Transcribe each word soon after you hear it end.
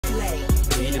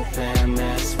the fam,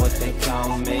 that's what they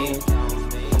call me.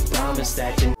 I promise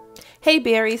that you. Hey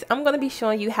berries, I'm going to be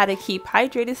showing you how to keep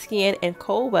hydrated skin in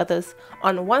cold weathers.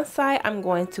 On one side, I'm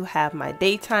going to have my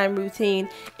daytime routine,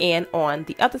 and on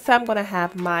the other side, I'm going to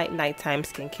have my nighttime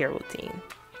skincare routine.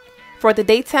 For the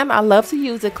daytime, I love to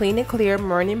use the Clean and Clear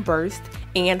Morning Burst,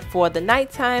 and for the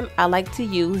nighttime, I like to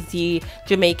use the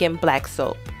Jamaican black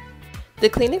soap. The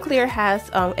Clean and Clear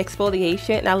has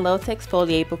exfoliation, and I love to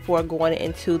exfoliate before going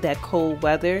into that cold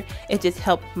weather. It just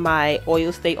helps my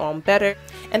oil stay on better.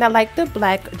 And I like the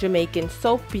black Jamaican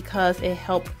soap because it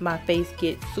helps my face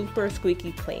get super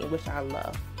squeaky clean, which I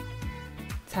love.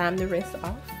 Time to rinse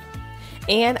off.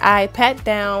 And I pat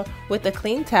down with a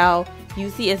clean towel.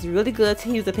 Usually it's really good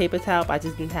to use a paper towel, but I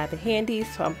just didn't have it handy,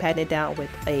 so I'm patting it down with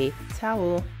a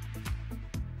towel.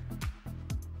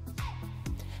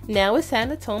 Now it's time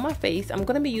to tone my face. I'm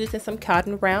going to be using some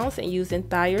cotton rounds and using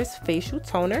Thayer's facial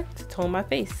toner to tone my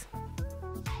face.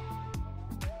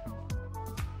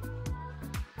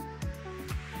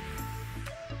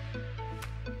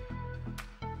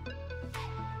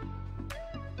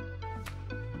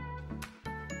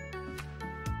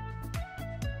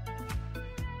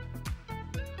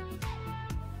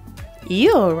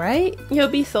 Ew, right? You'll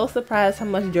be so surprised how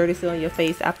much dirt is still on your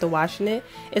face after washing it.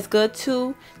 It's good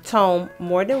to tone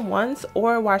more than once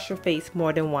or wash your face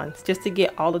more than once just to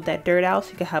get all of that dirt out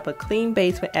so you can have a clean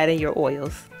base when adding your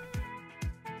oils.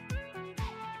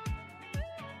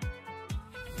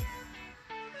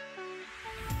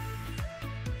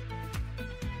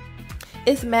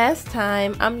 It's mask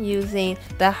time. I'm using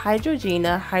the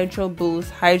Hydrogena Hydro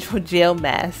Boost Hydrogel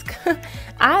mask.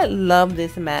 I love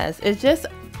this mask. It's just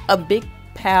a big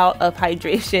pile of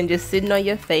hydration just sitting on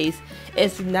your face.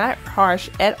 It's not harsh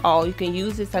at all. You can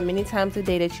use this as many times a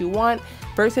day that you want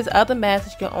versus other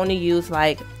masks you can only use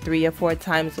like 3 or 4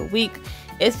 times a week.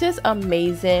 It's just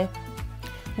amazing.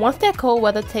 Once that cold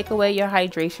weather take away your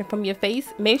hydration from your face,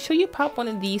 make sure you pop one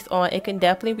of these on. It can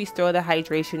definitely restore the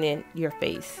hydration in your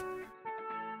face.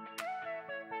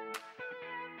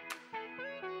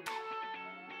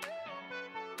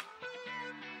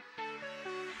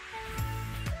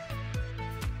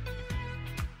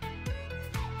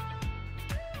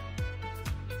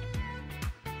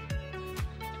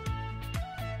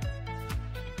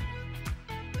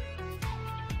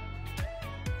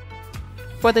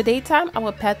 For the daytime, I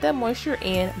will pat that moisture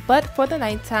in, but for the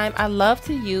nighttime, I love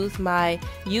to use my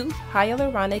Yeouth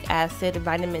Hyaluronic Acid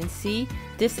Vitamin C.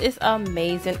 This is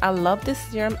amazing. I love this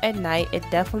serum at night. It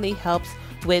definitely helps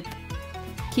with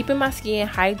keeping my skin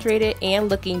hydrated and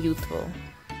looking youthful.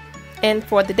 And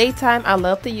for the daytime, I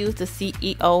love to use the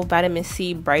SerumC.E.O Vitamin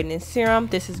C Brightening Serum.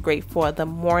 This is great for the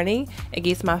morning. It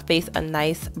gives my face a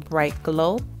nice bright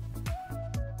glow.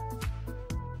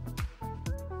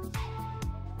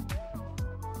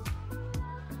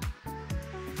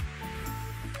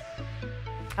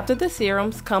 After the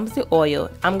serums comes the oil.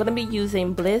 I'm going to be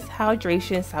using Bliss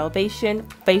Hydration Salvation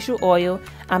Facial Oil.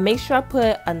 I make sure I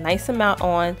put a nice amount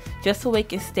on just so it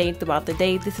can stay throughout the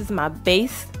day. This is my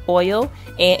base oil,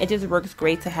 and it just works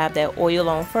great to have that oil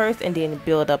on first and then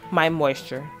build up my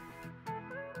moisture.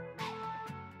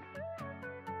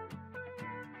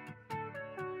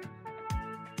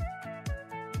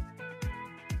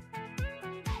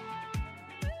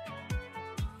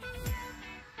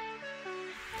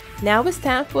 Now it's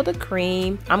time for the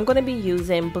cream. I'm going to be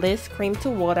using Bliss Cream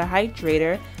to Water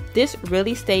Hydrator. This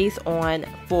really stays on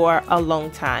for a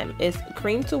long time. It's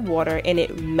cream to water and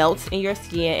it melts in your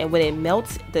skin, and when it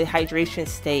melts, the hydration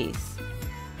stays.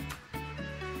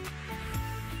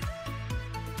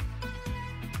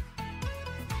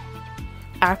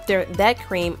 After that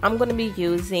cream, I'm going to be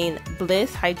using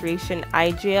Bliss Hydration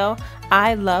Eye Gel.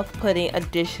 I love putting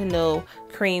additional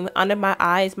cream under my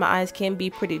eyes. My eyes can be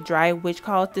pretty dry, which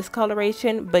causes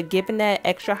discoloration, but giving that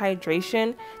extra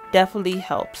hydration definitely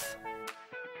helps.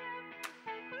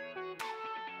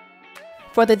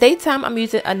 For the daytime, I'm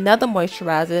using another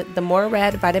moisturizer, the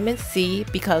Murad Vitamin C,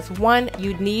 because 1,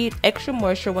 you need extra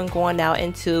moisture when going out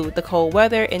into the cold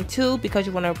weather, and 2, because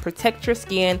you want to protect your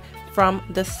skin from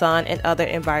the sun and other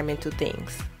environmental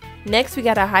things. Next, we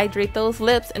gotta hydrate those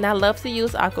lips, and I love to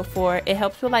use Aquaphor. It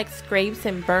helps with like scrapes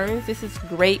and burns. This is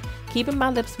great keeping my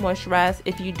lips moisturized.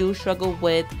 If you do struggle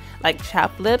with like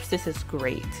chapped lips, this is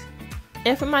great.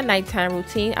 And for my nighttime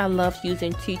routine, I love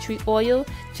using tea tree oil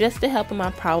just to help in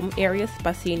my problem areas. If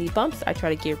I see any bumps, I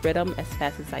try to get rid of them as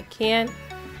fast as I can.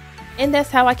 And that's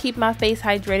how I keep my face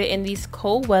hydrated in these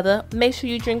cold weather. Make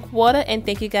sure you drink water, and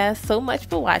thank you guys so much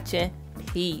for watching.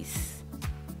 Peace.